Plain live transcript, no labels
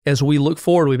as we look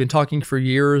forward, we've been talking for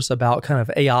years about kind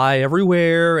of AI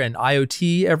everywhere and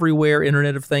IoT everywhere,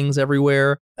 Internet of Things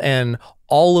everywhere, and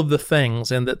all of the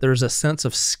things, and that there's a sense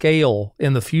of scale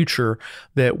in the future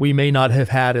that we may not have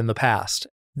had in the past.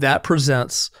 That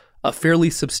presents a fairly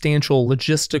substantial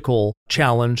logistical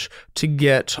challenge to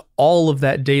get all of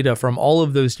that data from all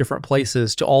of those different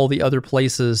places to all the other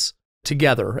places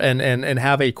together and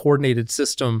have a coordinated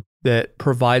system that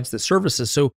provides the services.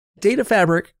 So Data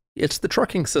Fabric, it's the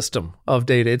trucking system of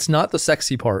data. It's not the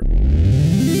sexy part.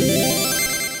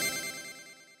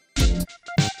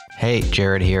 Hey,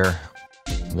 Jared here.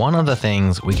 One of the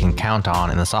things we can count on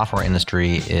in the software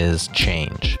industry is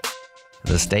change.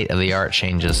 The state of the art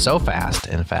changes so fast,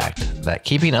 in fact, that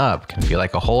keeping up can feel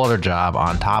like a whole other job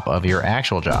on top of your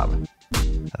actual job.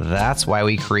 That's why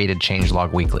we created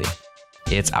Changelog Weekly.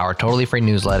 It's our totally free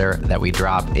newsletter that we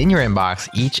drop in your inbox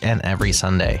each and every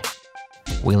Sunday.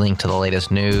 We link to the latest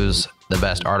news, the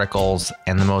best articles,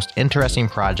 and the most interesting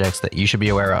projects that you should be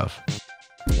aware of.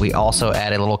 We also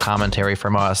add a little commentary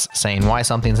from us saying why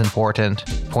something's important,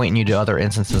 pointing you to other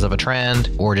instances of a trend,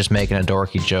 or just making a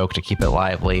dorky joke to keep it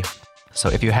lively. So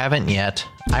if you haven't yet,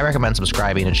 I recommend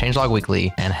subscribing to Changelog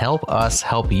Weekly and help us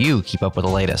help you keep up with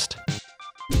the latest.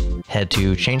 Head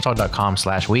to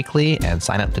changelog.com/weekly and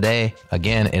sign up today.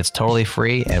 Again, it's totally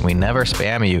free and we never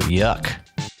spam you. Yuck.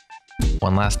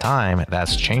 One last time,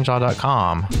 that's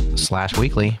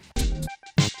changelog.com/weekly.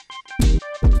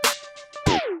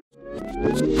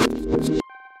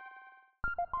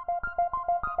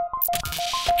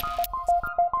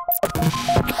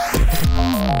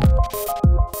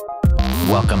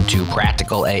 Welcome to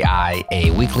Practical AI,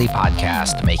 a weekly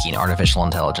podcast making artificial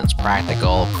intelligence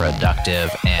practical,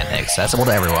 productive, and accessible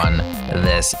to everyone.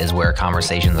 This is where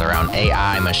conversations around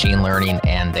AI, machine learning,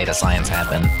 and data science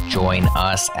happen. Join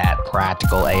us at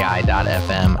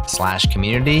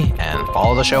practicalai.fm/community and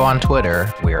follow the show on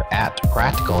Twitter. We're at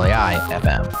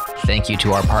practicalaifm. Thank you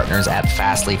to our partners at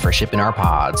Fastly for shipping our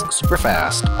pods super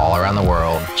fast all around the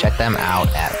world. Check them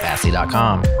out at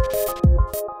fastly.com.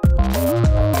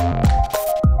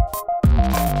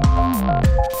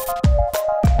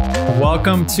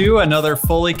 Welcome to another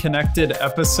fully connected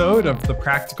episode of the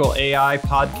Practical AI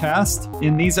podcast.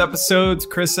 In these episodes,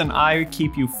 Chris and I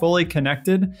keep you fully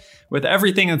connected with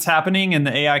everything that's happening in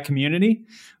the AI community.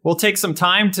 We'll take some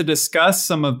time to discuss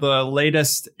some of the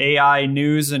latest AI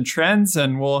news and trends,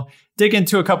 and we'll dig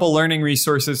into a couple learning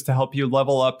resources to help you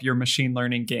level up your machine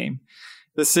learning game.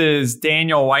 This is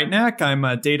Daniel Whitenack. I'm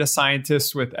a data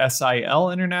scientist with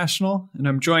SIL International, and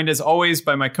I'm joined as always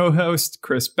by my co-host,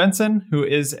 Chris Benson, who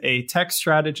is a tech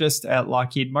strategist at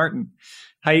Lockheed Martin.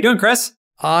 How you doing, Chris?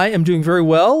 I am doing very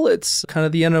well. It's kind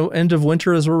of the end of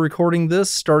winter as we're recording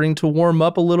this, starting to warm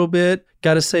up a little bit.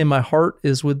 Got to say, my heart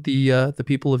is with the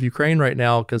people of Ukraine right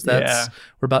now, because we're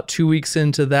about 2 weeks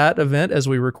into that event as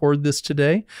we record this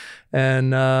today,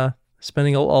 and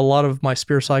spending a lot of my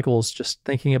spare cycles just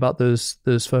thinking about those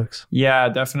folks. Yeah,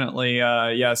 definitely.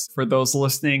 Yes, for those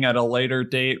listening at a later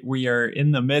date, we are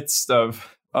in the midst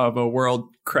of a world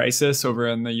crisis over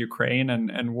in the Ukraine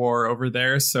and war over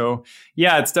there. So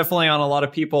yeah, it's definitely on a lot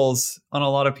of people's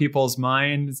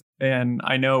minds. And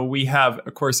I know we have,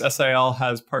 of course, SIL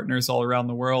has partners all around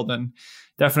the world, and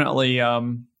definitely,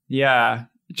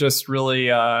 just really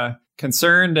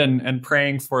concerned and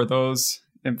praying for those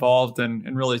involved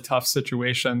in really tough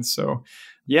situations. So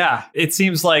yeah, it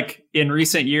seems like in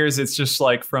recent years, it's just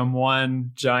like from one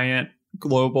giant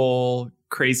global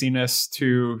craziness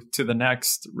to the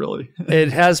next, really.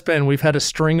 It has been. We've had a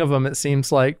string of them, it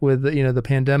seems like, with the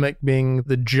pandemic being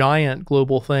the giant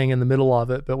global thing in the middle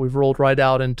of it, but we've rolled right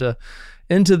out into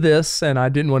this, and I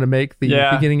didn't want to make the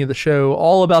beginning of the show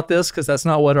all about this, because that's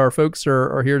not what our folks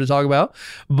are here to talk about,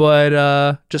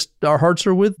 but just our hearts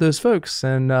are with those folks.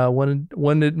 And I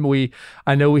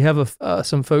know we have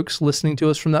some folks listening to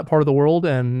us from that part of the world,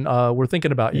 and we're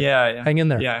thinking about you. Yeah. Hang in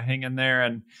there. Yeah, hang in there.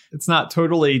 And it's not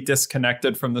totally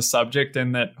disconnected from the subject,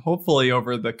 and that hopefully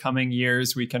over the coming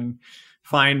years, we can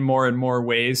find more and more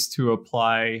ways to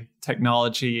apply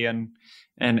technology and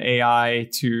AI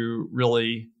to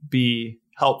really be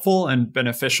helpful and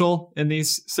beneficial in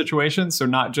these situations. So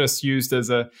not just used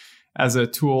as a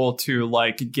tool to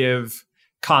like give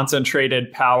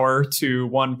concentrated power to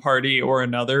one party or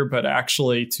another, but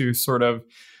actually to sort of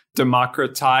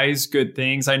democratize good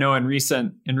things. I know in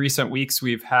recent weeks,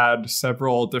 we've had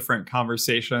several different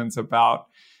conversations about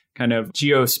kind of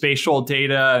geospatial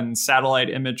data and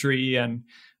satellite imagery, and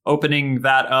opening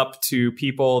that up to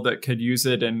people that could use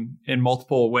it in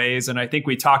multiple ways. And I think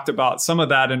we talked about some of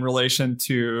that in relation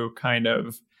to kind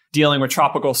of dealing with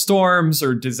tropical storms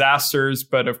or disasters,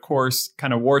 but of course,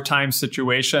 kind of wartime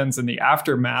situations and the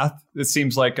aftermath. It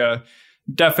seems like a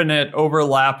definite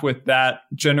overlap with that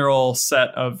general set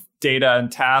of data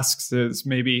and tasks is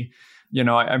maybe,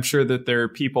 I'm sure that there are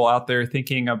people out there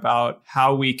thinking about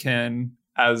how we can,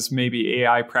 as maybe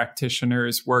AI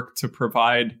practitioners, work to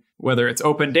provide, whether it's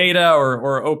open data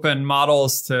or open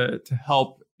models to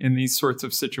help in these sorts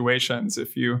of situations.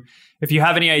 If you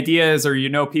have any ideas or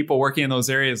people working in those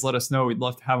areas, let us know. We'd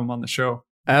love to have them on the show.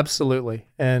 Absolutely.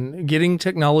 And getting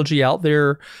technology out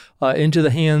there into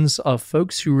the hands of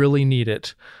folks who really need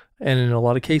it. And in a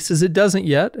lot of cases, it doesn't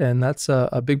yet. And that's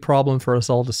a big problem for us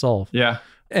all to solve. Yeah.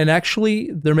 And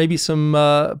actually, there may be some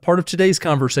part of today's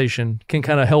conversation can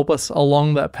kind of help us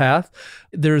along that path.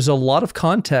 There's a lot of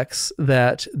context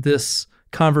that this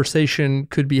conversation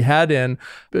could be had in.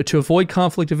 To avoid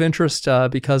conflict of interest,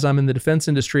 because I'm in the defense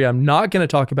industry, I'm not going to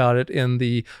talk about it in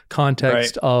the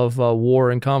context of war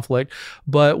and conflict,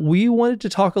 but we wanted to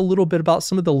talk a little bit about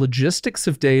some of the logistics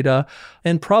of data.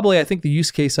 And probably, I think the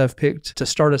use case I've picked to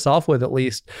start us off with, at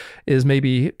least, is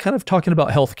maybe kind of talking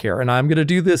about healthcare. And I'm going to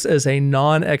do this as a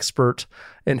non-expert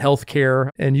in healthcare,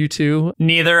 and you too.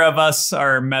 Neither of us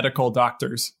are medical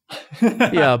doctors.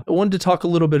 Yeah, I wanted to talk a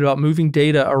little bit about moving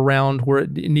data around where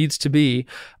it needs to be,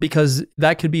 because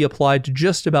that could be applied to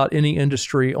just about any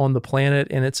industry on the planet,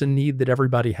 and it's a need that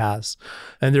everybody has.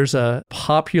 And there's a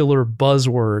popular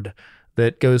buzzword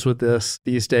that goes with this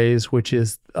these days, which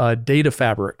is data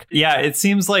fabric. Yeah, it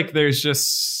seems like there's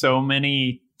just so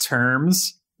many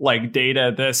terms. Like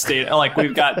data, this data, like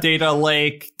we've got data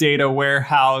lake, data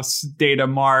warehouse, data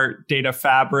mart, data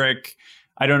fabric.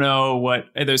 I don't know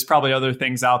there's probably other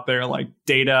things out there like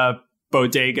data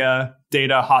bodega,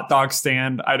 data hot dog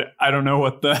stand. I don't know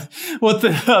what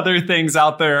the other things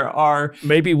out there are.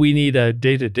 Maybe we need a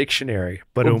data dictionary,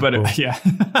 but yeah.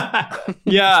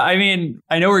 Yeah. I mean,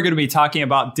 I know we're going to be talking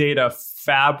about data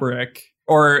fabric,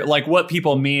 or like what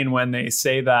people mean when they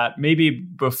say that. Maybe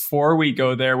before we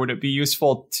go there, would it be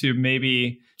useful to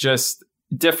maybe just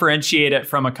differentiate it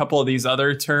from a couple of these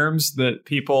other terms that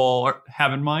people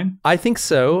have in mind? I think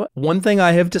so. One thing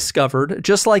I have discovered,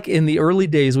 just like in the early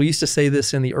days, we used to say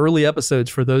this in the early episodes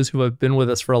for those who have been with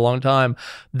us for a long time,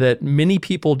 that many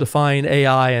people define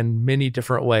AI in many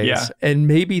different ways. Yeah. And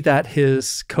maybe that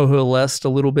has coalesced a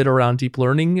little bit around deep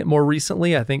learning more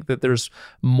recently. I think that there's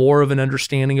more of an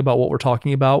understanding about what we're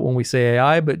talking about when we say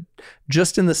AI, but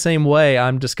just in the same way,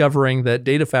 I'm discovering that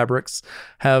data fabrics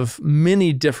have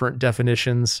many different definitions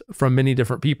from many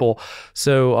different people.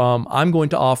 So I'm going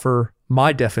to offer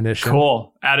my definition.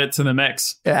 Cool. Add it to the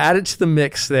mix. Add it to the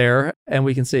mix there, and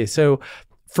we can see. So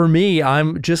for me,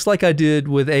 I'm just like I did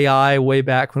with AI way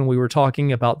back when we were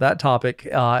talking about that topic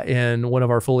in one of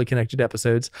our fully connected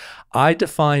episodes. I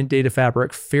define data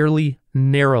fabric fairly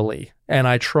narrowly, and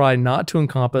I try not to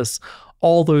encompass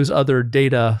all those other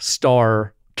data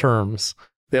star terms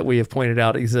that we have pointed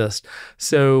out exist.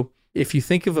 So if you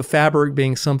think of a fabric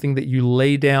being something that you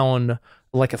lay down,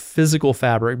 like a physical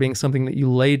fabric being something that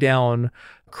you lay down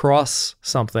across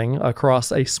something,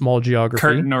 across a small geography.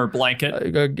 Curtain or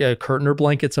blanket. A curtain or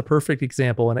blanket's a perfect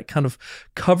example, and it kind of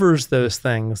covers those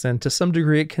things, and to some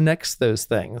degree it connects those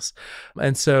things.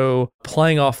 And so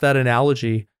playing off that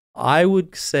analogy, I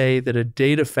would say that a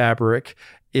data fabric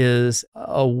is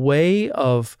a way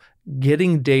of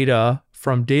getting data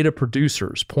from data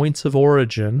producers, points of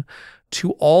origin,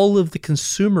 to all of the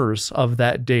consumers of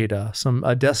that data,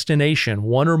 a destination,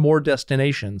 one or more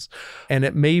destinations. And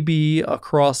it may be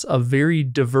across a very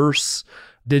diverse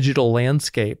digital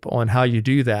landscape on how you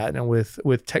do that. And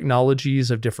with technologies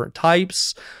of different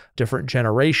types, different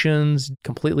generations,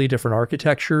 completely different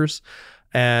architectures.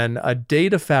 And a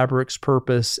data fabric's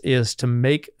purpose is to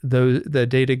make the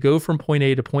data go from point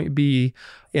A to point B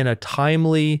in a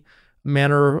timely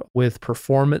manner with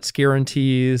performance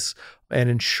guarantees and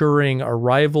ensuring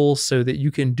arrival so that you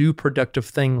can do productive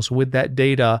things with that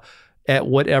data at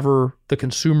whatever the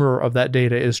consumer of that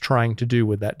data is trying to do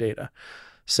with that data.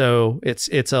 So it's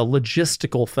a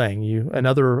logistical thing.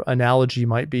 Another analogy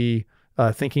might be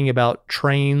thinking about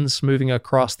trains moving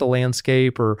across the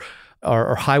landscape or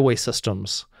highway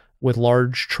systems with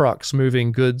large trucks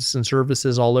moving goods and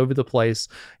services all over the place,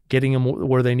 getting them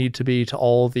where they need to be to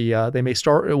all the, they may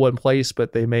start at one place,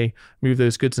 but they may move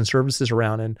those goods and services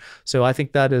around. And so I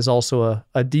think that is also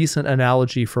a decent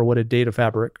analogy for what a data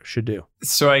fabric should do.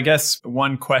 So I guess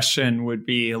one question would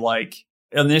be like,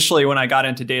 initially when I got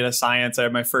into data science, I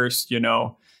had my first,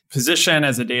 position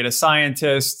as a data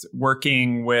scientist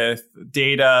working with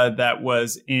data that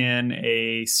was in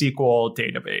a SQL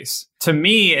database. To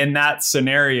me, in that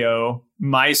scenario,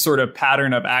 my sort of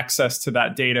pattern of access to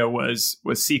that data was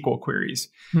SQL queries.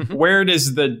 Mm-hmm. Where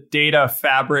does the data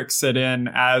fabric sit in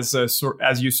as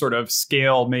you sort of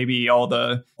scale maybe all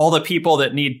the people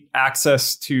that need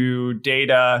access to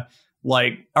data?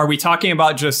 Like, are we talking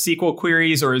about just SQL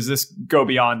queries, or does this go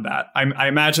beyond that? I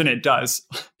imagine it does.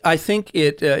 I think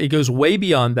it goes way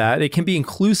beyond that. It can be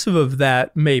inclusive of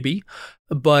that, maybe.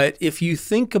 But if you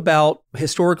think about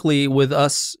historically with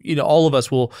us, all of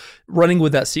us will running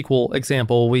with that SQL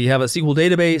example, we have a SQL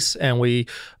database and we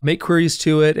make queries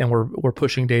to it and we're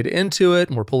pushing data into it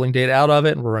and we're pulling data out of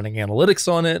it and we're running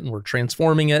analytics on it and we're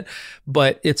transforming it.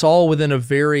 But it's all within a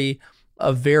very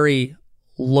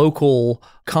local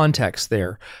context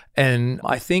there. And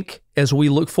I think as we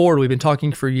look forward, we've been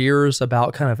talking for years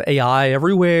about kind of AI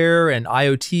everywhere and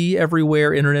IoT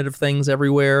everywhere, Internet of Things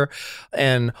everywhere,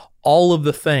 and all of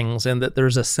the things, and that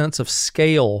there's a sense of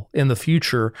scale in the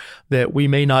future that we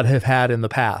may not have had in the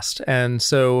past. And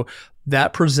so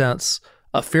that presents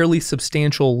a fairly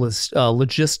substantial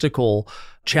logistical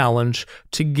challenge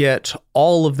to get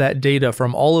all of that data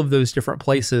from all of those different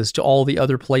places to all the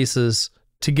other places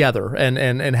together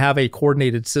and have a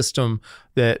coordinated system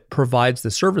that provides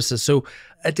the services. So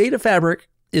a data fabric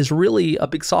is really a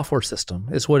big software system,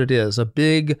 is what it is, a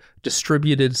big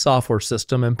distributed software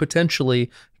system, and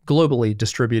potentially globally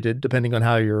distributed depending on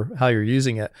how you're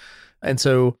using it. And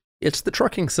so it's the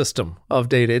trucking system of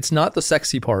data. It's not the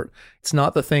sexy part. It's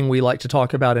not the thing we like to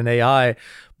talk about in AI,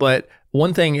 but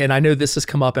one thing, and I know this has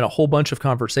come up in a whole bunch of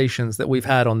conversations that we've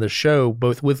had on this show,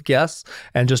 both with guests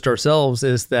and just ourselves,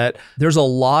 is that there's a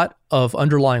lot of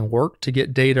underlying work to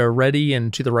get data ready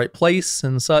and to the right place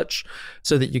and such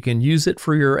so that you can use it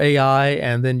for your AI.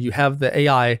 And then you have the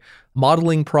AI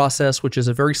modeling process, which is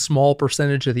a very small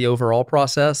percentage of the overall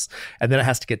process. And then it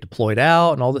has to get deployed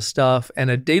out and all this stuff. And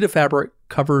a data fabric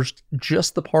covers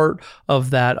just the part of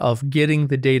that, of getting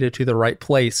the data to the right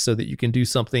place so that you can do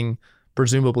something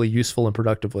presumably useful and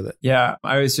productive with it. Yeah,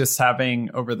 I was just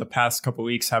over the past couple of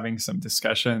weeks, having some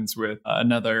discussions with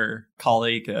another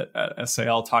colleague at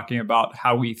SAL talking about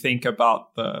how we think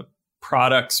about the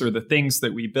products or the things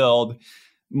that we build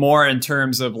more in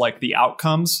terms of like the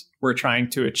outcomes we're trying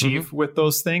to achieve with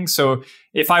those things. So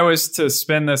if I was to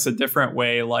spin this a different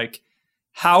way, like,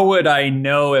 how would I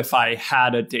know if I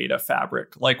had a data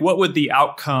fabric? Like, what would the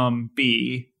outcome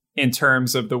be in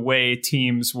terms of the way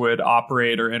teams would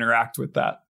operate or interact with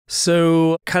that?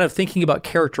 So kind of thinking about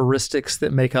characteristics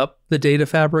that make up the data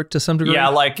fabric to some degree? Yeah,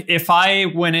 like if I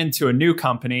went into a new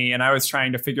company and I was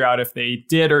trying to figure out if they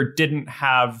did or didn't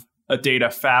have a data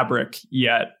fabric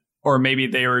yet, or maybe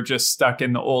they were just stuck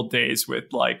in the old days with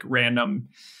like random,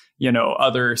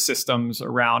 other systems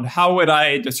around, how would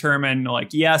I determine like,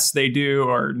 yes, they do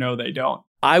or no, they don't?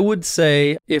 I would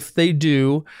say if they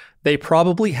do, they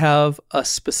probably have a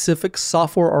specific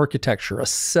software architecture, a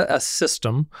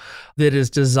system that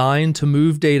is designed to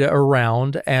move data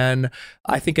around. And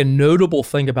I think a notable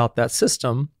thing about that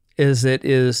system is it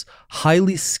is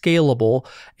highly scalable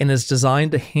and is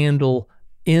designed to handle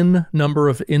n number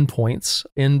of endpoints,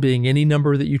 n being any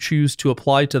number that you choose to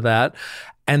apply to that,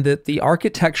 and that the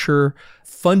architecture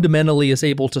fundamentally is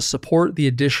able to support the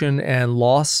addition and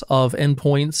loss of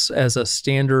endpoints as a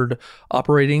standard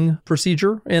operating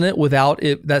procedure in it without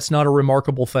it. That's not a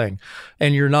remarkable thing.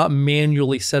 And you're not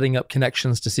manually setting up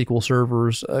connections to SQL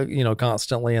servers,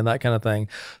 constantly and that kind of thing.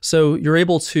 So you're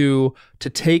able to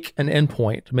take an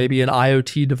endpoint, maybe an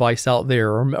IoT device out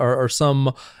there or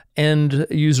some end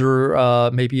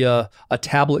user, maybe a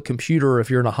tablet computer if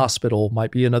you're in a hospital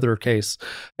might be another case.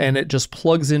 And it just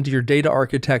plugs into your data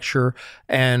architecture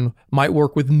and might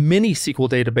work with many SQL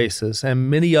databases and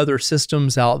many other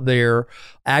systems out there,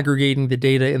 aggregating the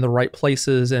data in the right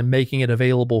places and making it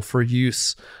available for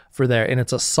use for there. And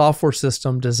it's a software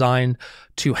system designed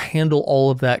to handle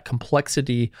all of that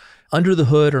complexity under the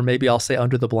hood, or maybe I'll say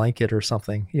under the blanket or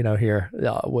something, here.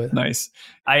 Nice.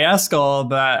 I ask all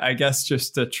that, I guess,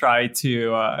 just to try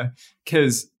to,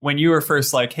 because when you were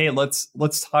first like, hey, let's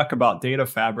talk about data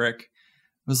fabric,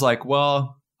 I was like,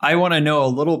 well, I want to know a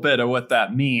little bit of what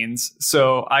that means.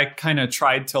 So I kind of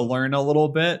tried to learn a little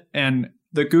bit, and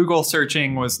the Google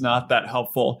searching was not that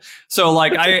helpful. So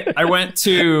like I went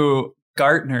to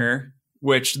Gartner,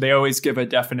 which they always give a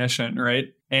definition, right?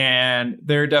 And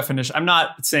their definition, I'm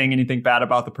not saying anything bad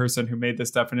about the person who made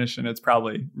this definition. It's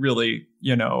probably really,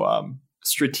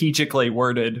 strategically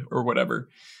worded or whatever.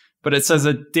 But it says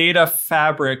a data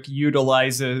fabric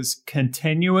utilizes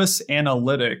continuous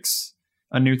analytics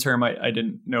a new term I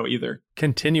didn't know either.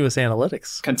 Continuous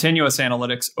analytics. Continuous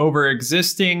analytics over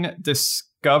existing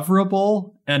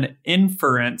discoverable and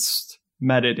inferenced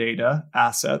metadata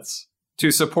assets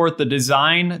to support the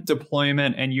design,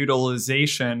 deployment, and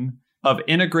utilization of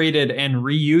integrated and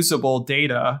reusable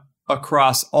data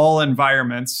across all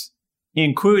environments,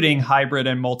 including hybrid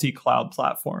and multi-cloud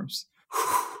platforms.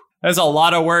 There's a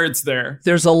lot of words there.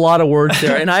 There's a lot of words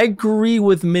there. And I agree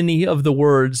with many of the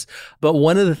words. But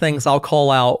one of the things I'll call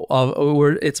out,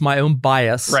 it's my own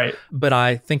bias, right? But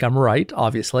I think I'm right,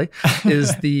 obviously,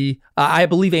 is I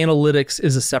believe analytics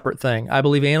is a separate thing. I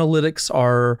believe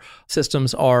analytics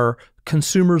systems are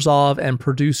consumers of and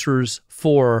producers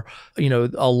for,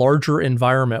 a larger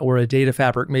environment where a data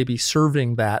fabric may be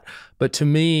serving that. But to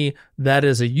me, that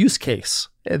is a use case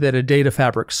that a data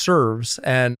fabric serves.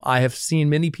 And I have seen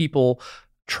many people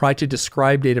try to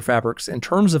describe data fabrics in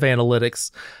terms of analytics,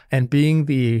 and being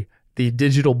the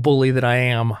digital bully that I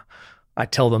am, I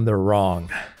tell them they're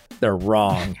wrong. They're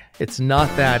wrong. It's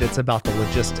not that, it's about the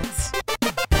logistics.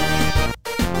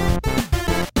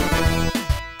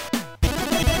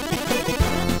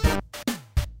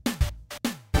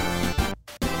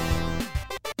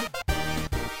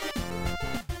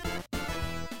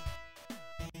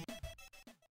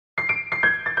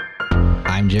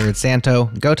 I'm Jared Santo,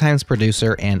 GoTime's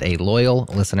producer and a loyal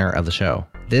listener of the show.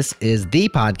 This is the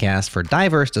podcast for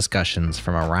diverse discussions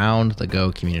from around the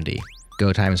Go community.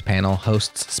 GoTime's panel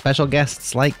hosts special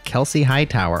guests like Kelsey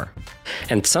Hightower.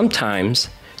 And sometimes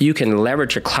you can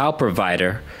leverage your cloud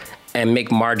provider and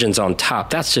make margins on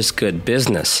top. That's just good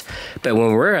business. But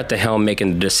when we're at the helm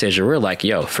making the decision, we're like,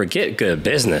 yo, forget good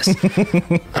business.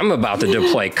 I'm about to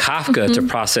deploy Kafka to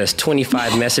process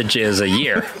 25 messages a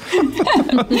year.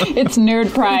 It's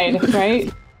nerd pride,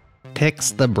 right?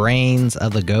 Picks the brains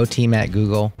of the Go team at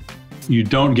Google. You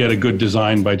don't get a good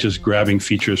design by just grabbing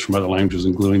features from other languages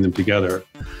and gluing them together.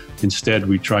 Instead,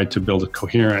 we tried to build a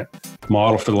coherent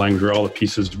model for the language where all the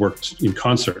pieces worked in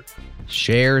concert.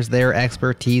 Shares their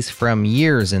expertise from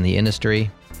years in the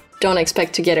industry. Don't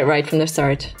expect to get it right from the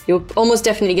start. You'll almost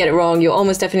definitely get it wrong. You'll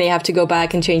almost definitely have to go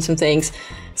back and change some things.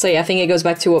 So yeah, I think it goes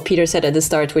back to what Peter said at the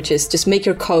start, which is just write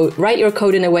your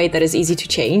code in a way that is easy to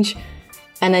change,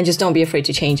 and then just don't be afraid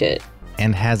to change it.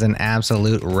 And has an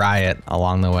absolute riot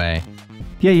along the way.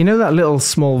 Yeah, you know that little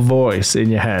small voice in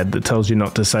your head that tells you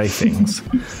not to say things?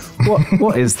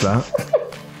 What is that?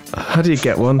 How do you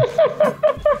get one?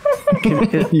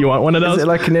 You want one of those? Is it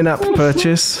like an in-app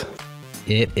purchase?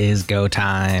 It is go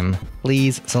time.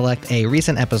 Please select a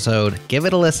recent episode, give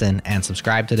it a listen, and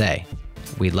subscribe today.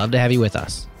 We'd love to have you with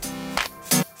us.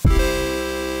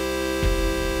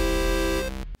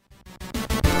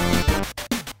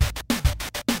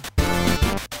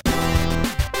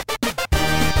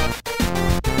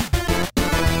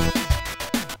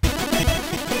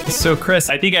 So Chris,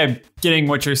 I think I'm getting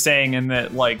what you're saying in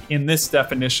that, like, in this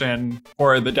definition,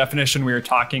 or the definition we were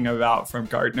talking about from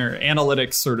Gartner,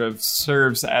 analytics sort of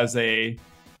serves as a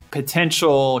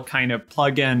potential kind of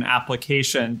plug-in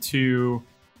application to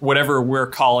whatever we're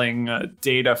calling a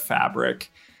data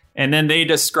fabric. And then they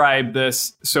describe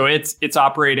this, so it's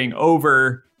operating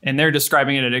over, and they're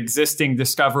describing it as existing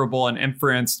discoverable and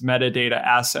inferenced metadata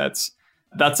assets.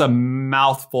 That's a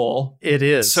mouthful. It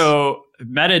is. So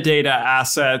metadata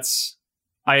assets,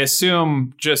 I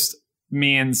assume, just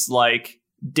means like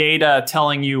data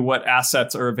telling you what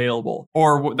assets are available,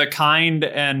 or the kind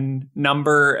and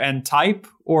number and type,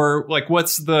 or like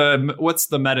what's the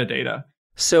metadata?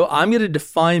 So I'm going to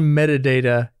define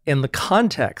metadata in the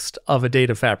context of a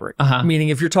data fabric. Meaning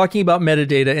if you're talking about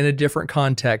metadata in a different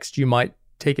context, you might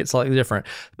take it slightly different.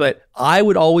 But I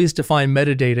would always define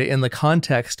metadata in the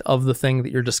context of the thing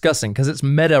that you're discussing, because it's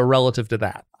meta relative to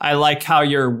that. I like how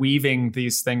you're weaving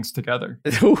these things together.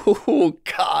 Oh,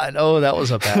 God. Oh, that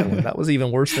was a bad one. That was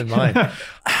even worse than mine.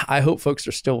 I hope folks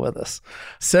are still with us.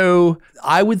 So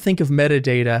I would think of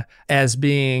metadata as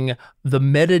being the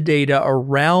metadata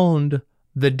around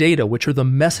the data, which are the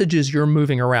messages you're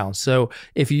moving around. So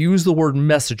if you use the word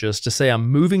messages to say I'm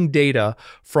moving data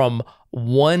from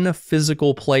one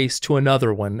physical place to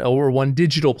another one, or one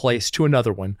digital place to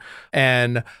another one,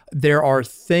 and there are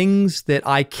things that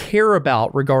I care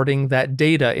about regarding that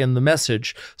data in the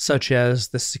message, such as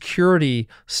the security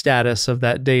status of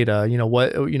that data,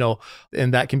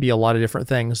 and that can be a lot of different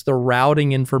things, the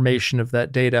routing information of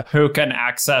that data, who can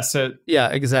access it. Yeah,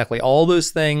 exactly. All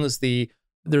those things,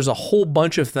 there's a whole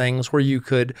bunch of things where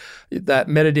that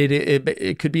metadata,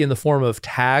 it could be in the form of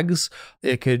tags.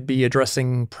 It could be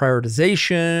addressing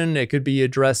prioritization. It could be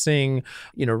addressing,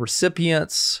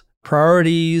 recipients.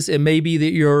 priorities. It may be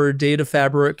that your data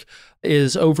fabric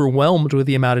is overwhelmed with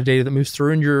the amount of data that moves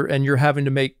through, and you're having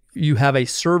to you have a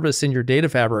service in your data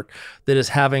fabric that is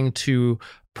having to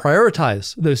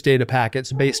prioritize those data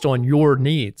packets based on your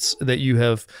needs that you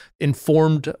have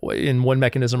informed in one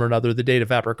mechanism or another the data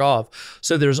fabric of.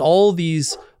 So there's all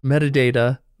these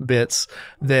metadata bits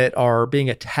that are being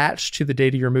attached to the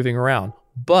data you're moving around.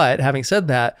 But having said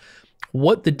that,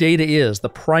 what the data is, the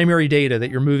primary data that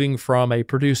you're moving from a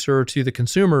producer to the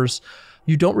consumers,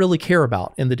 you don't really care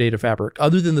about in the data fabric,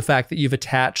 other than the fact that you've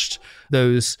attached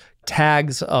those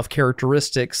tags of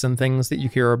characteristics and things that you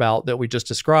care about that we just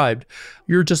described.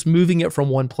 You're just moving it from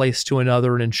one place to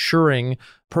another and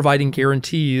providing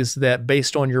guarantees that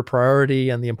based on your priority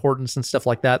and the importance and stuff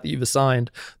like that you've assigned,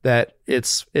 that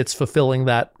it's fulfilling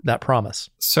that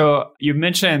promise. So you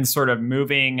mentioned sort of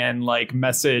moving and like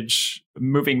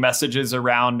moving messages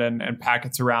around and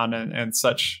packets around and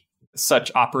such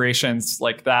operations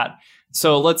like that.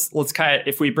 So let's kind of,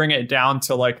 if we bring it down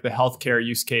to like the healthcare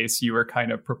use case you were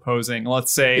kind of proposing,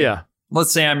 let's say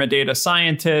I'm a data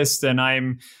scientist and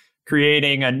I'm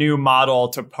creating a new model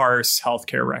to parse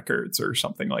healthcare records or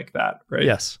something like that, right?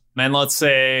 Yes. And let's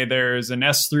say there's an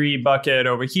S3 bucket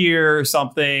over here or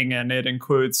something, and it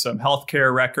includes some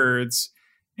healthcare records,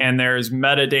 and there's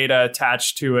metadata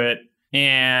attached to it,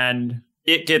 and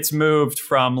it gets moved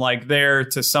from like there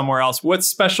to somewhere else. What's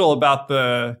special about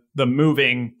the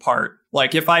moving part?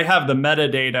 Like if I have the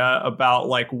metadata about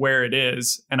like where it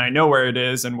is and I know where it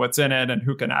is and what's in it and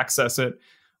who can access it,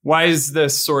 why is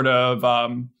this sort of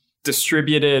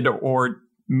distributed or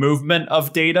movement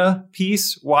of data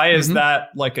piece? Why is that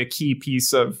like a key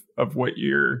piece of what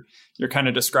you're kind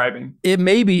of describing? It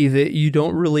may be that you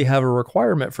don't really have a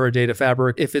requirement for a data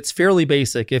fabric if it's fairly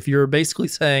basic. If you're basically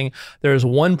saying there's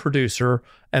one producer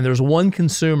and there's one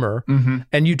consumer,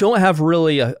 and you don't have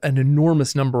really an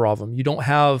enormous number of them. You don't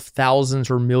have thousands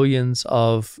or millions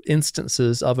of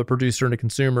instances of a producer and a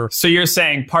consumer. So you're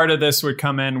saying part of this would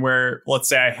come in where, let's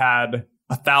say I had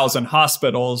 1,000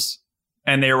 hospitals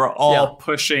and they were all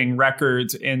pushing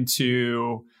records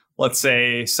into, let's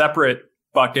say, separate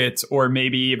buckets, or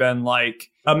maybe even like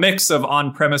a mix of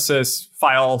on-premises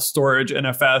file storage,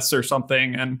 NFS or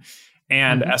something, and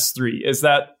S3. Is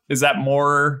that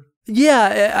more?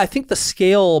 Yeah, I think the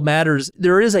scale matters.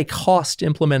 There is a cost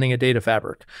implementing a data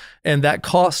fabric, and that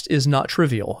cost is not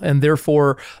trivial. And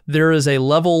therefore, there is a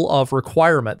level of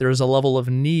requirement, there is a level of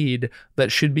need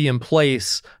that should be in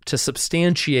place to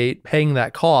substantiate paying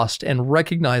that cost and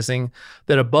recognizing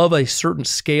that above a certain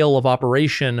scale of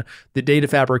operation, the data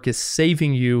fabric is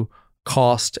saving you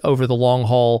cost over the long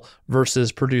haul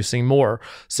versus producing more.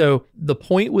 So the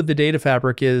point with the data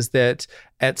fabric is that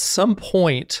at some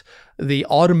point, the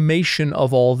automation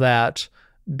of all that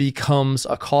becomes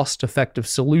a cost-effective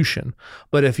solution.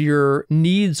 But if your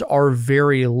needs are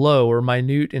very low or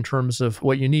minute in terms of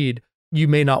what you need, you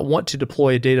may not want to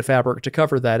deploy a data fabric to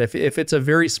cover that. If it's a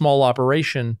very small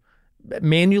operation,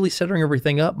 manually setting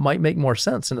everything up might make more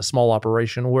sense in a small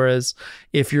operation. Whereas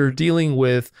if you're dealing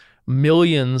with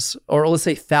millions, or let's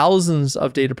say thousands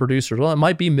of data producers, well, it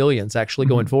might be millions actually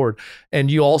going forward.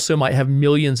 And you also might have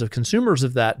millions of consumers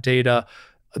of that data.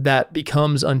 That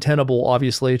becomes untenable,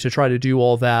 obviously, to try to do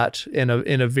all that in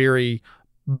a very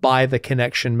by the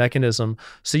connection mechanism.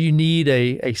 So you need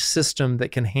a system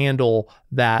that can handle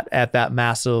that at that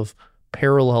massive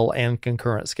parallel and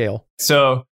concurrent scale.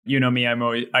 So you know me,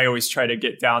 I always try to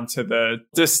get down to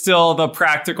distill the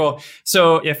practical.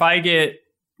 So if I get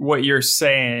what you're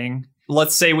saying,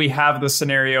 let's say we have the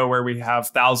scenario where we have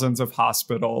thousands of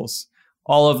hospitals.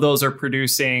 All of those are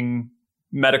producing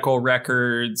medical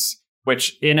records,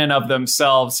 which in and of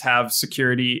themselves have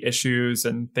security issues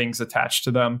and things attached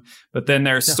to them. But then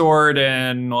they're stored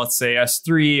in, let's say,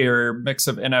 S3 or mix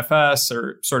of NFS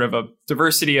or sort of a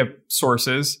diversity of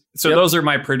sources. So those are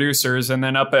my producers. And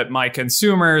then up at my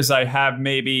consumers, I have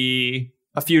maybe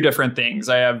a few different things.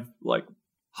 I have like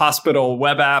hospital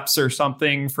web apps or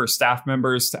something for staff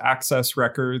members to access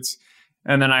records.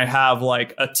 And then I have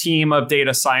like a team of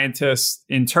data scientists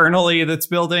internally that's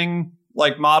building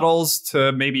like models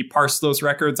to maybe parse those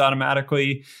records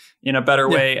automatically in a better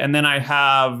way. And then I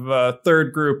have a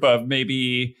third group of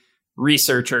maybe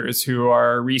researchers who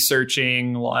are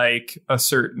researching like a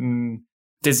certain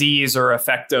disease or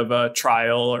effect of a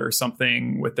trial or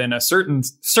something within a certain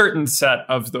set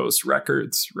of those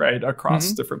records, right,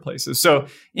 across different places. So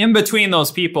in between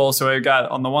those people, so I've got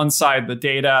on the one side the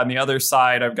data, on the other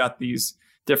side I've got these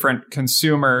different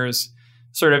consumers.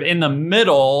 Sort of in the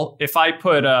middle, if I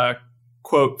put a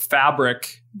quote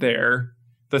fabric there,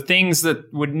 the things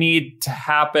that would need to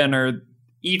happen are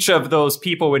each of those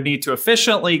people would need to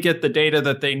efficiently get the data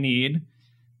that they need,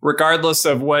 regardless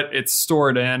of what it's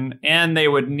stored in, and they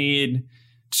would need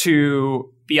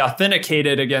to be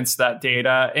authenticated against that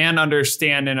data and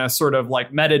understand in a sort of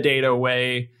like metadata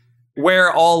way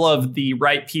where all of the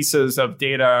right pieces of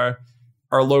data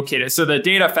are located. So the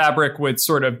data fabric would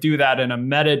sort of do that in a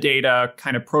metadata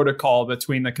kind of protocol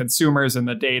between the consumers and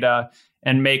the data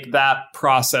and make that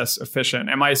process efficient.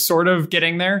 Am I sort of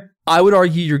getting there? I would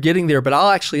argue you're getting there, but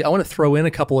I want to throw in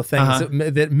a couple of things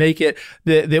that make it,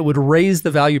 that would raise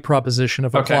the value proposition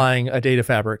of applying a data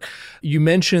fabric. You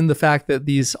mentioned the fact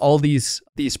that all these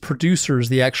producers,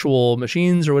 the actual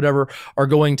machines or whatever, are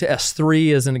going to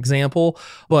S3 as an example.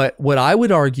 But what I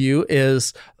would argue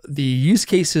is the use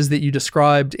cases that you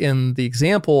described in the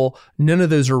example, none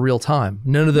of those are real time.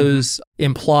 None of those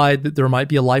implied that there might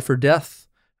be a life or death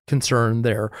concern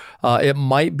there. It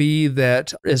might be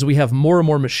that as we have more and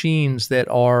more machines that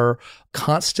are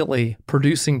constantly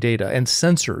producing data and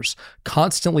sensors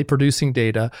constantly producing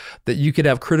data, that you could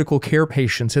have critical care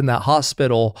patients in that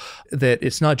hospital, that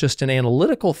it's not just an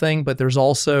analytical thing, but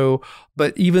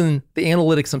even the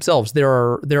analytics themselves, there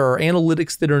are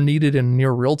analytics that are needed in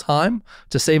near real time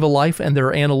to save a life, and there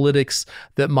are analytics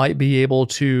that might be able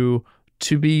to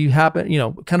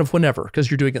happen, kind of whenever, because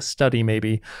you're doing a study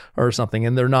maybe or something,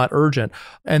 and they're not urgent.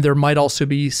 And there might also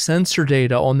be sensor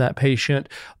data on that patient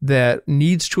that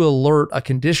needs to alert a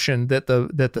condition that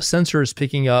the sensor is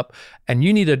picking up, and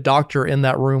you need a doctor in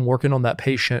that room working on that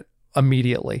patient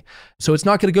immediately. So it's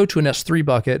not going to go to an S3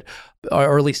 bucket,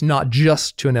 or at least not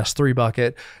just to an S3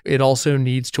 bucket. It also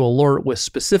needs to alert with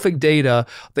specific data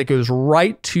that goes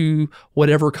right to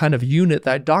whatever kind of unit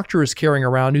that doctor is carrying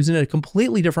around, who's in a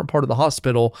completely different part of the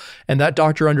hospital. And that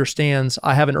doctor understands,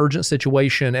 I have an urgent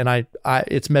situation, and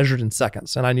it's measured in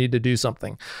seconds, and I need to do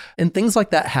something. And things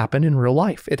like that happen in real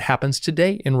life. It happens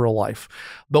today in real life,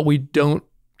 but we don't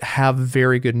have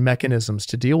very good mechanisms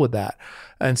to deal with that.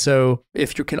 And so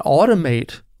if you can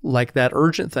automate like that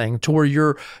urgent thing to where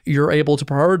you're able to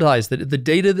prioritize the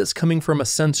data that's coming from a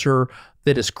sensor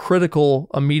that is critical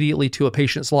immediately to a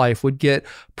patient's life would get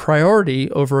priority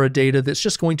over a data that's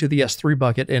just going to the S3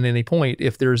 bucket at any point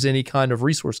if there's any kind of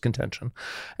resource contention.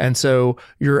 And so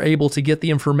you're able to get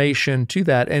the information to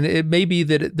that. And it may be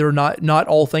that they're not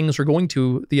all things are going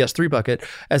to the S3 bucket.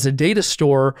 As a data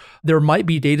store, there might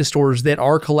be data stores that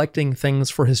are collecting things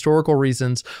for historical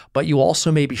reasons, but you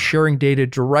also may be sharing data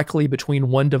directly between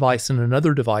one device and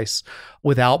another device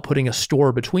without putting a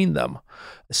store between them,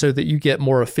 so that you get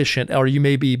more efficient. Or you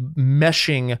may be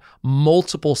meshing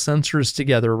multiple sensors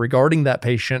together regarding that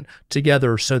patient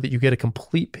together so that you get a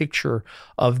complete picture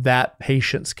of that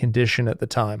patient's condition at the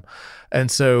time. And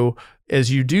so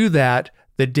as you do that,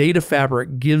 the data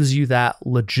fabric gives you that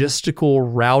logistical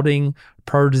routing,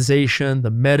 prioritization,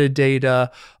 the metadata,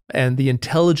 and the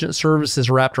intelligent services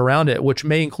wrapped around it, which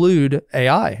may include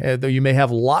AI. Though you may have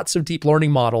lots of deep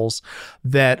learning models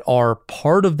that are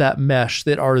part of that mesh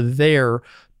that are there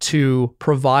to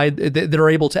provide, that are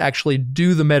able to actually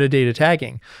do the metadata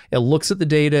tagging. It looks at the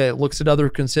data, it looks at other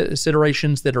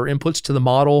considerations that are inputs to the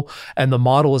model, and the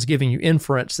model is giving you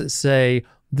inference that say,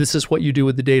 this is what you do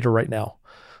with the data right now.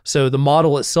 So the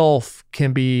model itself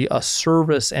can be a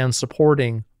service and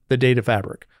supporting the data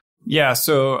fabric. Yeah,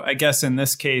 so I guess in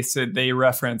this case, they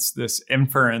reference this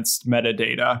inferenced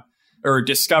metadata, or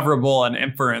discoverable and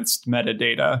inferenced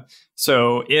metadata.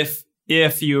 So if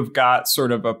you've got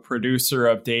sort of a producer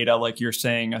of data, like you're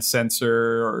saying, a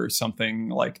sensor or something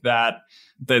like that,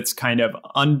 that's kind of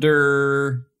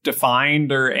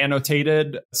underdefined or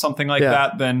annotated, something like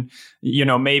that, then,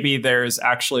 maybe there's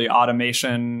actually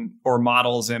automation or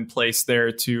models in place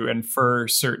there to infer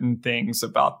certain things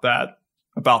about that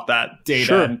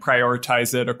data and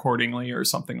prioritize it accordingly or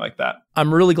something like that.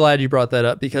 I'm really glad you brought that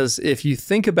up, because if you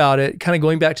think about it, kind of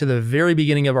going back to the very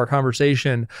beginning of our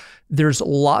conversation, there's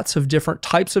lots of different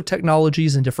types of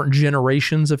technologies and different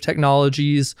generations of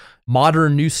technologies,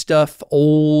 modern, new stuff,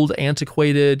 old,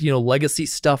 antiquated, legacy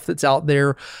stuff that's out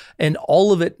there, and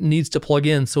all of it needs to plug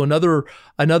in. So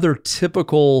another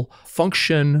typical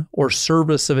function or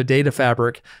service of a data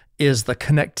fabric is the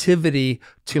connectivity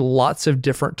to lots of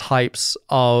different types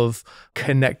of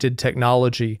connected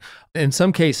technology. In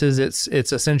some cases, it's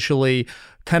essentially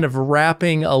kind of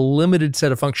wrapping a limited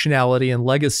set of functionality and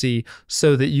legacy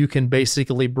so that you can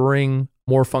basically bring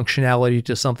more functionality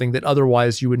to something that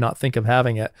otherwise you would not think of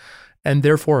having it, and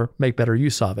therefore make better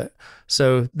use of it.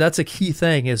 So that's a key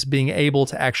thing, is being able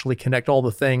to actually connect all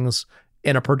the things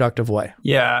in a productive way.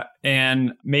 Yeah,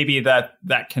 and maybe that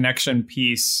connection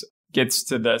piece gets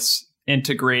to this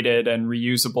integrated and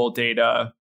reusable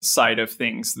data side of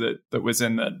things that was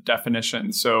in the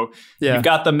definition. So you've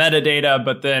got the metadata,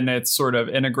 but then it's sort of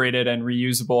integrated and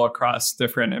reusable across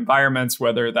different environments,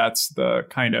 whether that's the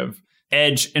kind of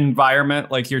edge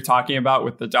environment like you're talking about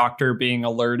with the doctor being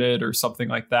alerted or something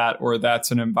like that, or that's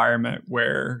an environment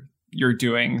where you're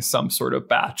doing some sort of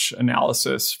batch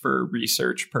analysis for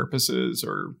research purposes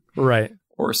or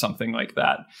something like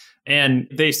that. And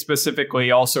they specifically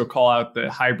also call out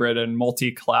the hybrid and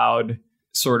multi-cloud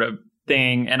sort of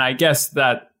thing. And I guess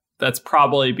that's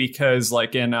probably because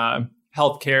like in a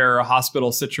healthcare or a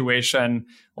hospital situation,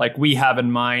 like we have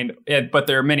in mind, but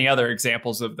there are many other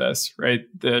examples of this, right?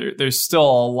 There's still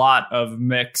a lot of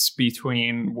mix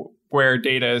between where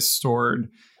data is stored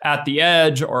at the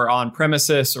edge or on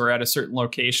premises or at a certain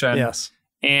location. Yes.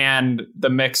 And the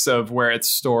mix of where it's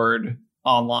stored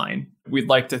online. We'd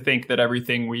like to think that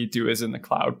everything we do is in the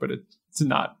cloud, but it's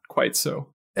not quite so.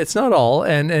 It's not all,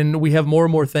 and we have more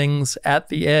and more things at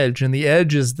the edge, and the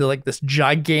edge is like this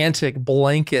gigantic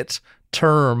blanket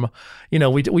term. You know,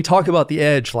 we talk about the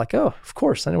edge like, oh, of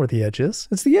course, I know where the edge is.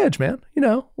 It's the edge, man. You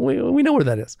know, we know where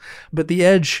that is. But the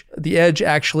edge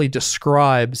actually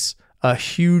describes a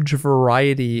huge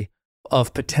variety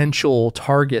of potential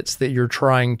targets that you're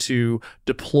trying to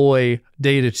deploy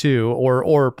data to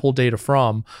or pull data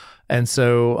from. And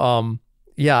so,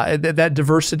 that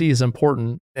diversity is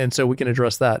important. And so we can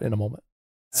address that in a moment.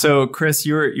 So, Chris,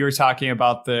 you were talking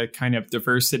about the kind of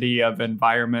diversity of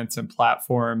environments and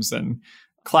platforms, and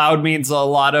cloud means a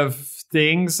lot of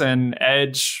things and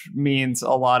edge means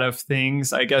a lot of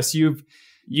things. I guess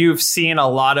you've seen a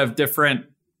lot of different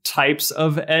types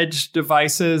of edge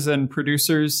devices and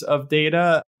producers of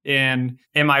data. And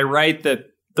am I right that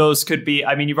those could be,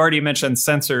 I mean, you've already mentioned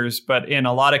sensors, but in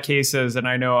a lot of cases, and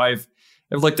I know I've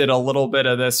looked at a little bit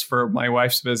of this for my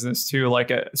wife's business too,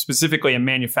 like specifically in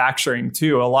manufacturing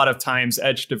too. A lot of times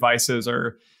edge devices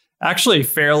are actually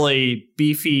fairly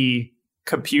beefy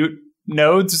compute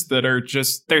nodes that are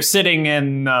they're sitting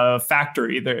in a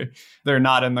factory. They're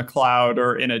not in the cloud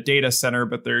or in a data center,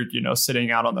 but they're,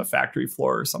 sitting out on the factory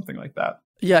floor or something like that.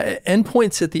 Yeah,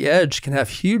 endpoints at the edge can have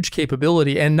huge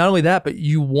capability. And not only that, but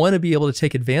you want to be able to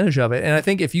take advantage of it. And I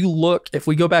think if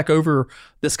we go back over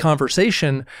this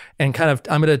conversation and kind of,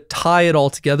 I'm going to tie it all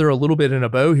together a little bit in a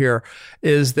bow here,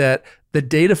 is that the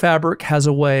data fabric has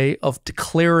a way of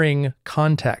declaring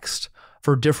context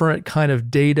for different kind of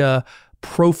data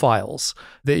profiles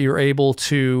that you're able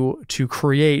to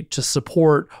create to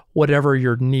support whatever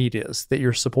your need is that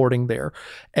you're supporting there.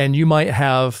 And you might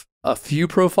have a few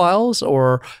profiles,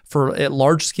 or at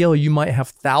large scale, you might have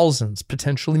thousands,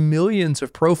 potentially millions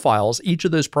of profiles. Each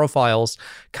of those profiles,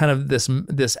 kind of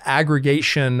this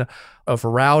aggregation of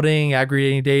routing,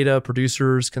 aggregating data,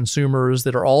 producers, consumers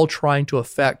that are all trying to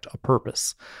affect a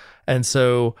purpose. And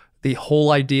so the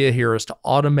whole idea here is to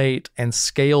automate and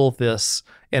scale this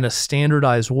in a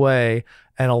standardized way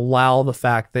and allow the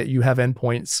fact that you have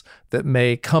endpoints that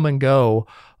may come and go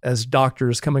as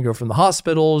doctors come and go from the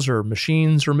hospitals, or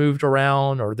machines are moved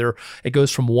around, or it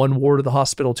goes from one ward of the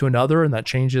hospital to another, and that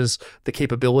changes the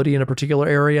capability in a particular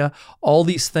area. All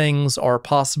these things are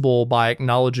possible by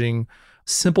acknowledging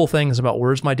simple things about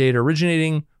where's my data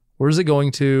originating, where's it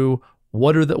going to,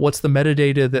 what's the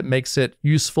metadata that makes it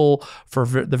useful for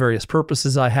the various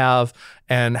purposes I have,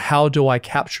 and how do I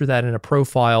capture that in a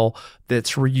profile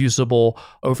that's reusable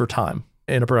over time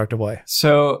in a productive way.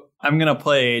 So I'm going to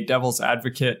play devil's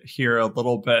advocate here a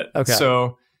little bit. Okay.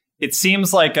 So it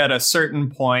seems like at a certain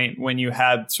point when you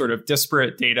had sort of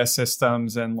disparate data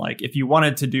systems, and like if you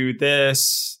wanted to do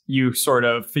this, you sort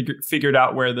of figured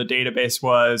out where the database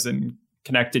was and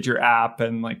connected your app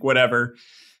and like whatever.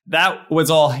 That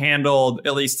was all handled,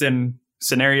 at least in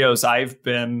scenarios I've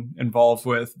been involved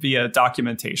with, via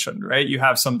documentation, right? You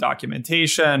have some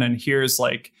documentation, and here's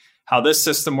like how this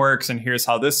system works, and here's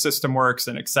how this system works,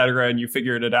 and et cetera. And you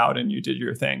figured it out and you did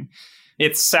your thing.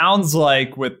 It sounds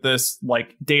like with this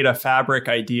like data fabric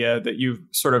idea that you've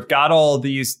sort of got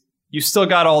you still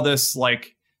got all this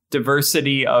like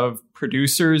diversity of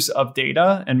producers of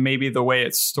data and maybe the way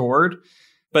it's stored.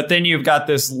 But then you've got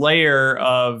this layer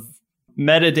of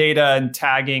metadata and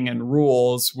tagging and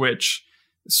rules, which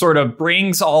sort of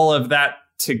brings all of that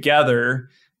together.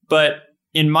 But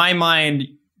in my mind,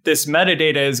 this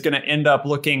metadata is going to end up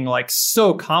looking like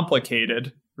so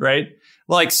complicated, right?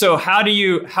 Like, so how do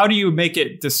you make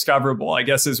it discoverable, I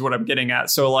guess is what I'm getting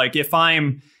at. So like if I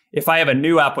have a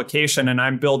new application and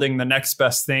I'm building the next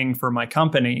best thing for my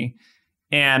company,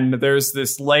 and there's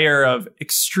this layer of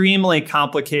extremely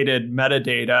complicated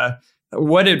metadata,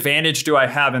 what advantage do I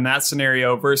have in that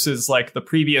scenario versus like the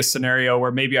previous scenario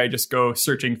where maybe I just go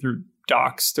searching through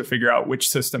docs to figure out which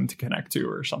system to connect to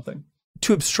or something?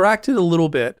 To abstract it a little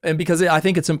bit, and because I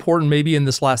think it's important maybe in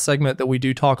this last segment that we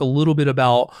do talk a little bit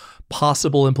about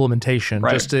possible implementation,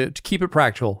 right, just to keep it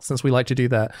practical, since we like to do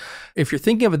that. If you're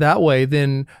thinking of it that way,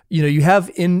 then you have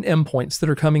endpoints that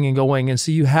are coming and going, and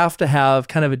so you have to have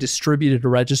kind of a distributed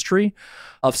registry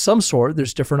of some sort.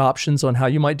 There's different options on how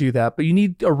you might do that, but you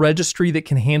need a registry that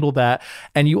can handle that.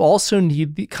 And you also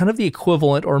need the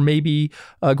equivalent, or maybe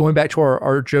going back to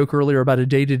our joke earlier about a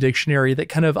data dictionary that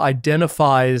kind of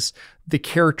identifies the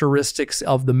characteristics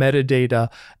of the metadata,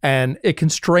 and it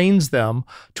constrains them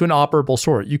to an operable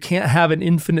sort. You can't have an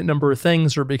infinite number of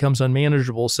things or it becomes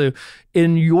unmanageable. So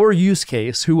in your use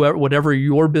case, whatever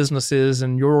your business is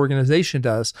and your organization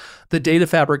does, the data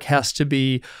fabric has to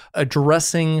be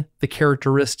addressing the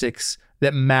characteristics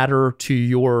that matter to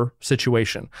your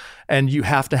situation. And you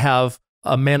have to have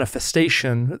a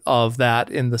manifestation of that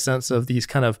in the sense of these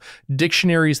kind of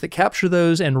dictionaries that capture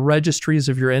those and registries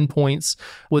of your endpoints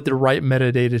with the right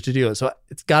metadata to do it. So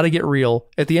it's got to get real.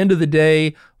 At the end of the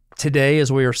day, today,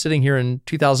 as we are sitting here in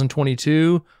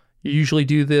 2022, you usually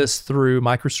do this through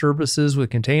microservices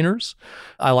with containers.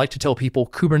 I like to tell people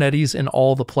Kubernetes in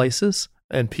all the places.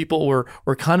 And people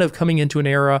we're kind of coming into an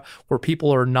era where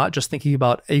people are not just thinking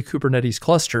about a Kubernetes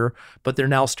cluster, but they're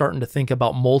now starting to think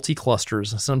about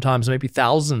multi-clusters, sometimes maybe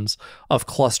thousands of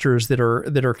clusters that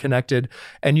are connected.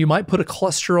 And you might put a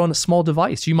cluster on a small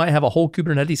device. You might have a whole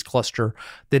Kubernetes cluster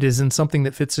that is in something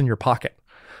that fits in your pocket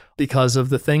because of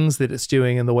the things that it's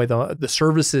doing and the way the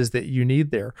services that you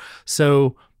need there.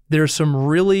 So there's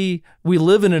we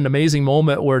live in an amazing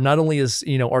moment where not only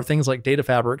are things like data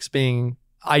fabrics being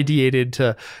ideated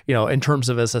to, in terms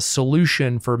of as a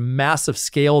solution for massive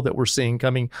scale that we're seeing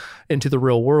coming into the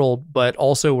real world, but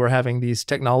also we're having these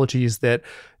technologies that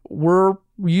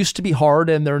used to be hard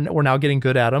and we're now getting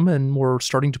good at them, and we're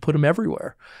starting to put them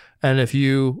everywhere. And if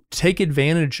you take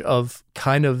advantage of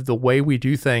kind of the way we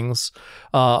do things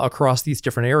across these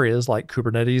different areas like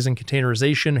Kubernetes and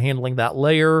containerization, handling that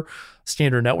layer,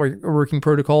 standard networking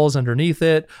protocols underneath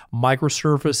it,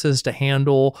 microservices to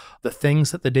handle the things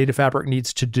that the data fabric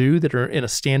needs to do that are in a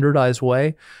standardized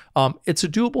way, it's a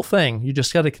doable thing. You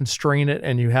just got to constrain it,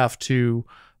 and you have to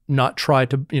not try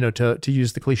to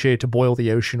use the cliche to boil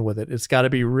the ocean with it. It's got to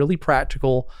be really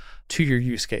practical to your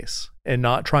use case and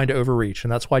not trying to overreach.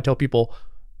 And that's why I tell people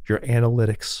your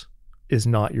analytics is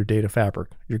not your data fabric.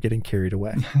 You're getting carried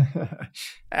away.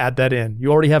 Add that in.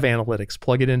 You already have analytics.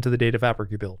 Plug it into the data fabric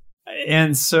you build.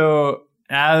 And so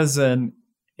as an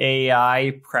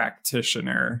AI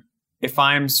practitioner, if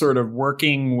I'm sort of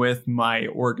working with my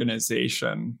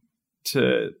organization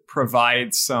to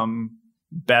provide some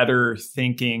better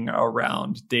thinking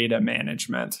around data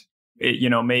management,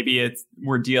 maybe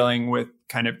we're dealing with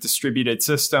kind of distributed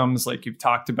systems like you've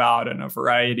talked about, and a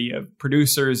variety of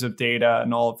producers of data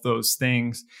and all of those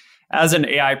things. As an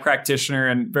AI practitioner,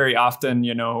 and very often,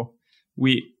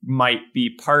 we might be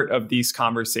part of these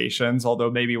conversations, although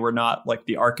maybe we're not like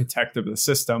the architect of the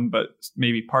system, but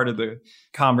maybe part of the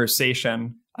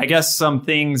conversation. I guess some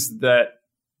things that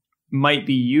might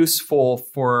be useful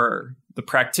for the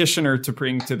practitioner to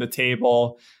bring to the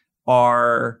table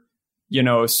are,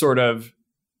 sort of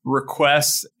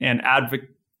requests and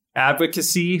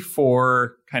advocacy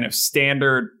for kind of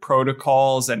standard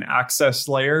protocols and access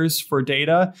layers for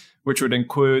data, which would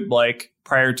include like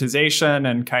prioritization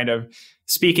and kind of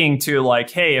speaking to like,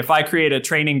 hey, if I create a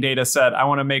training data set, I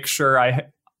want to make sure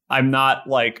I'm not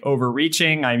like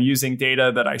overreaching. I'm using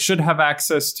data that I should have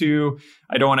access to.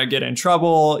 I don't want to get in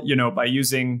trouble, by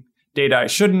using data I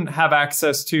shouldn't have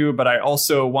access to, but I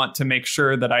also want to make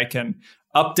sure that I can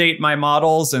update my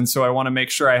models. And so I want to make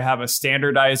sure I have a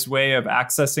standardized way of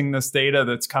accessing this data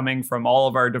that's coming from all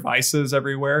of our devices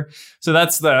everywhere. So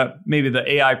that's maybe the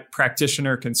AI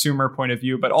practitioner consumer point of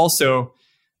view. But also,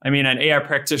 an AI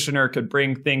practitioner could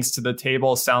bring things to the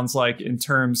table, sounds like, in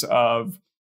terms of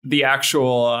the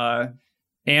actual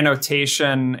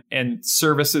annotation and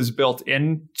services built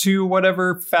into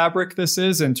whatever fabric this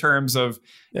is. In terms of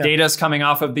data's coming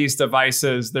off of these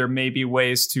devices, there may be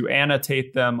ways to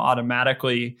annotate them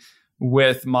automatically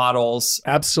with models.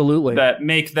 Absolutely. That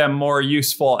make them more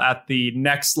useful at the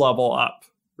next level up,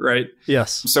 right?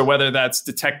 Yes. So whether that's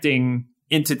detecting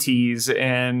entities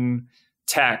in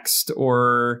text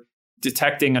or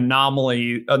detecting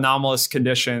anomalous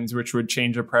conditions, which would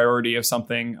change a priority of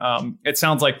something. It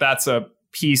sounds like that's a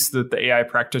piece that the AI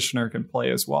practitioner can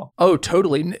play as well. Oh,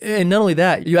 totally. And not only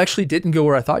that, you actually didn't go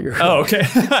where I thought you were going. Oh, okay.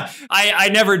 I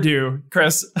never do,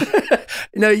 Chris.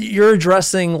 No, you're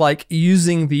addressing like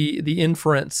using the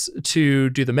inference to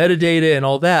do the metadata and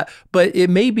all that, but it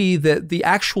may be that the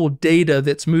actual data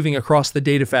that's moving across the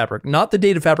data fabric, not the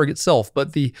data fabric itself,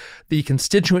 but the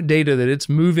constituent data that it's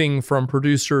moving from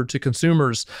producer to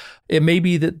consumers, it may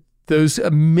be that those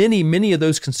many of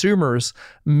those consumers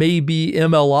may be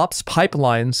MLOps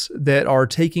pipelines that are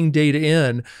taking data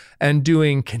in and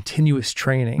doing continuous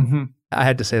training. Mm-hmm. I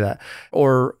had to say that,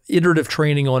 or iterative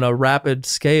training on a rapid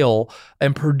scale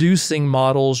and producing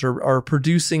models or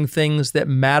producing things that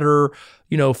matter,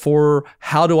 for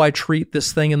how do I treat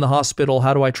this thing in the hospital?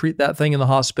 How do I treat that thing in the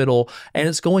hospital? And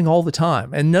it's going all the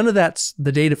time. And none of that's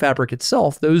the data fabric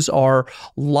itself. Those are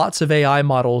lots of AI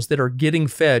models that are getting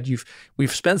fed.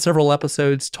 We've spent several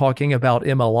episodes talking about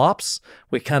MLOps.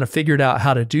 We kind of figured out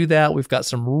how to do that. We've got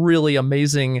some really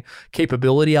amazing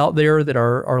capability out there that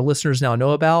our listeners now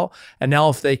know about. And now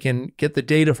if they can get the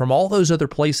data from all those other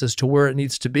places to where it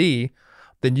needs to be,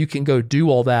 then you can go do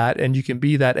all that and you can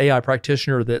be that AI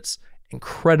practitioner that's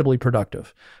incredibly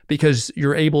productive because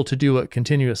you're able to do it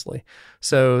continuously.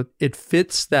 So it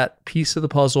fits that piece of the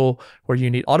puzzle where you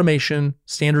need automation,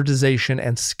 standardization,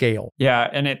 and scale. Yeah,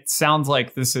 and it sounds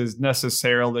like this is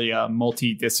necessarily a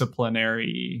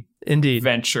multidisciplinary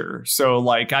venture. So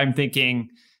like I'm thinking,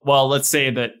 well, let's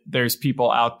say that there's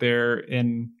people out there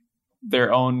in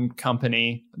their own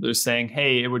company, they're saying,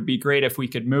 hey, it would be great if we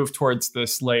could move towards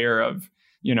this layer of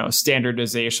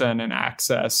standardization and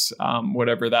access,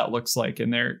 whatever that looks like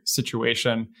in their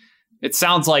situation. It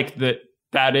sounds like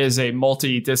that is a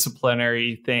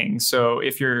multidisciplinary thing. So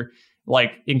if you're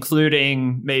like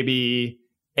including maybe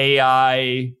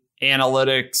AI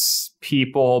analytics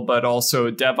people, but also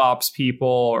DevOps people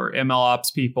or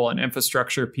MLOps people and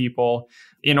infrastructure people,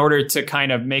 in order to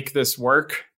kind of make this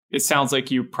work, it sounds like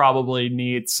you probably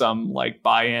need some like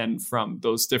buy-in from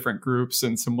those different groups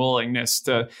and some willingness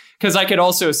to, because I could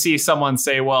also see someone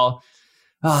say, well,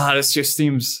 this just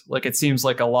seems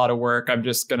like a lot of work. I'm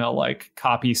just going to like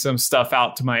copy some stuff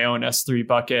out to my own S3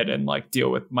 bucket and like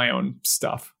deal with my own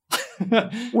stuff.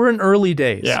 We're in early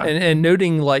days. Yeah. And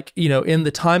noting like, in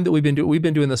the time that we've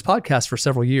been doing this podcast for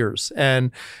several years.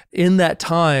 And in that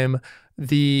time,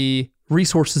 the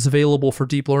resources available for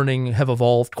deep learning have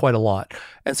evolved quite a lot.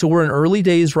 And so we're in early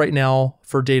days right now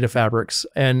for data fabrics.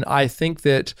 And I think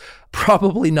that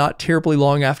probably not terribly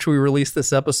long after we release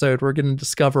this episode, we're going to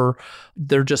discover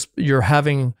you're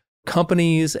having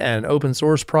companies and open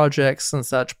source projects and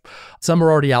such. Some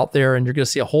are already out there and you're going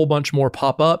to see a whole bunch more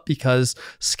pop up because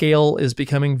scale is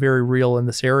becoming very real in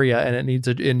this area and it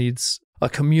needs a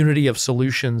community of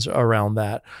solutions around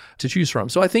that to choose from.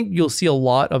 So I think you'll see a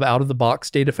lot of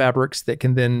out-of-the-box data fabrics that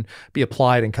can then be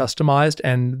applied and customized,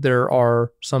 and there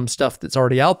are some stuff that's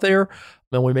already out there,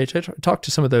 and we may talk to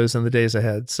some of those in the days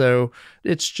ahead. So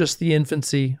it's just the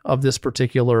infancy of this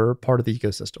particular part of the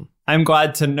ecosystem. I'm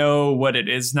glad to know what it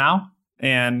is now,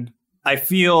 and I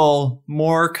feel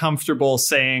more comfortable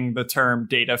saying the term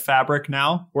data fabric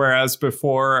now, whereas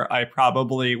before I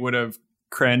probably would have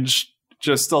cringed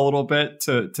just a little bit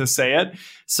to say it.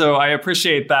 So I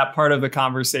appreciate that part of the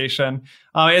conversation.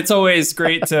 It's always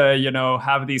great to,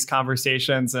 have these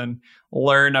conversations and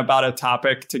learn about a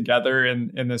topic together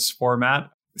in this format.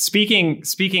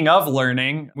 Speaking of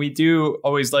learning, we do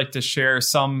always like to share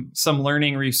some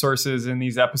learning resources in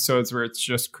these episodes where it's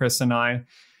just Chris and I.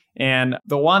 And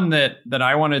the one that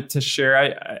I wanted to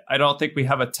share, I don't think we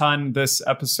have a ton this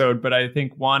episode, but I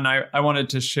think one I wanted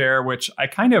to share, which I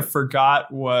kind of forgot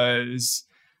was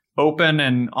open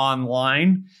and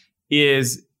online,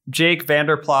 is Jake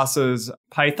Vanderplas's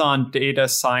Python Data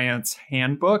Science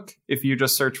Handbook. If you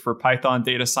just search for Python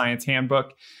Data Science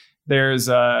Handbook, there's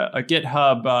a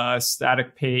GitHub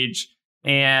static page,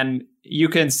 and you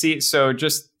can see, so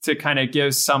just to kind of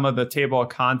give some of the table of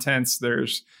contents,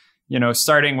 there's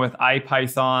starting with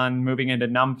IPython, moving into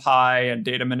NumPy and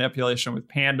data manipulation with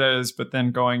pandas, but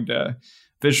then going to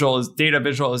data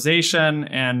visualization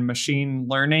and machine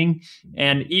learning.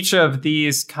 And each of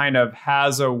these kind of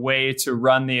has a way to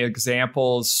run the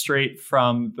examples straight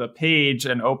from the page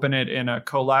and open it in a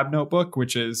Colab notebook,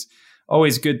 which is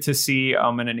always good to see,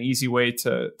 and an easy way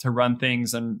to run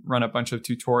things and run a bunch of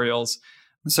tutorials.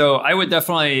 So I would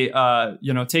definitely,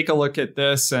 take a look at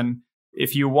this, and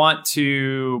if you want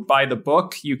to buy the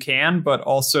book, you can, but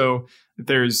also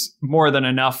there's more than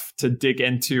enough to dig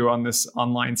into on this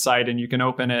online site, and you can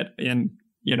open it in,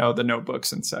 the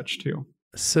notebooks and such too.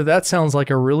 So that sounds like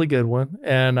a really good one.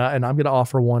 And I'm going to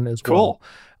offer one as well.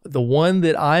 The one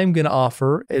that I'm going to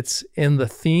offer, it's in the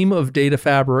theme of data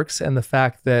fabrics and the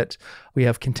fact that we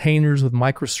have containers with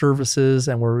microservices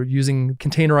and we're using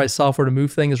containerized software to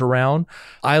move things around.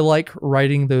 I like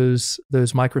writing those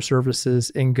microservices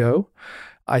in Go.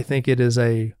 I think it is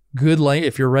a good language.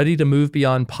 If you're ready to move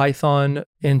beyond Python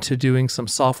into doing some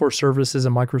software services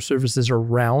and microservices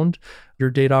around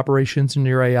your data operations and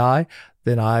your AI,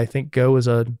 then I think Go is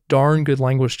a darn good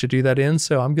language to do that in.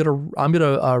 So I'm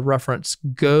gonna reference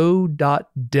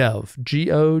go.dev,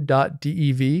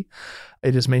 go.dev.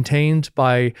 It is maintained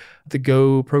by the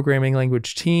Go programming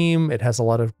language team. It has a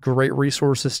lot of great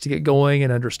resources to get going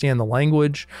and understand the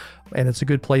language, and it's a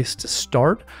good place to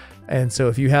start. And so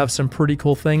if you have some pretty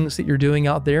cool things that you're doing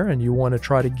out there and you want to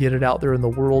try to get it out there in the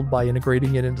world by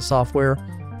integrating it into software,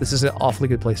 this is an awfully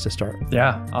good place to start.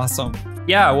 Yeah, awesome.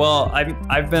 Yeah, well,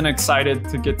 I've been excited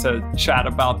to get to chat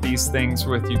about these things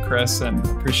with you, Chris, and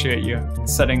appreciate you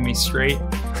setting me straight.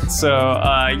 So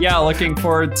yeah, looking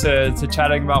forward to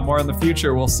chatting about more in the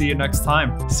future. We'll see you next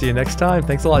time. See you next time.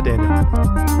 Thanks a lot, Daniel.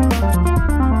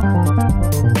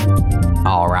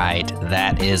 All right,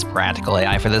 that is Practical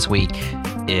AI for this week.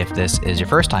 If this is your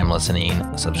first time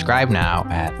listening, subscribe now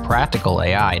at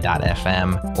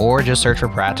practicalai.fm or just search for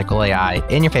Practical AI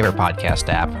in your favorite podcast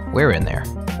app. We're in there.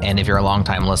 And if you're a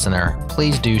longtime listener,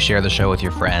 please do share the show with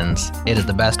your friends. It is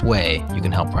the best way you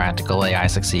can help Practical AI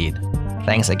succeed.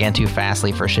 Thanks again to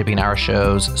Fastly for shipping our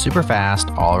shows super fast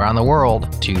all around the world,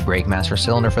 to Breakmaster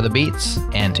Cylinder for the beats,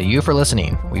 and to you for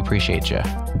listening. We appreciate you.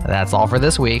 That's all for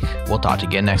this week. We'll talk to you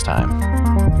again next time.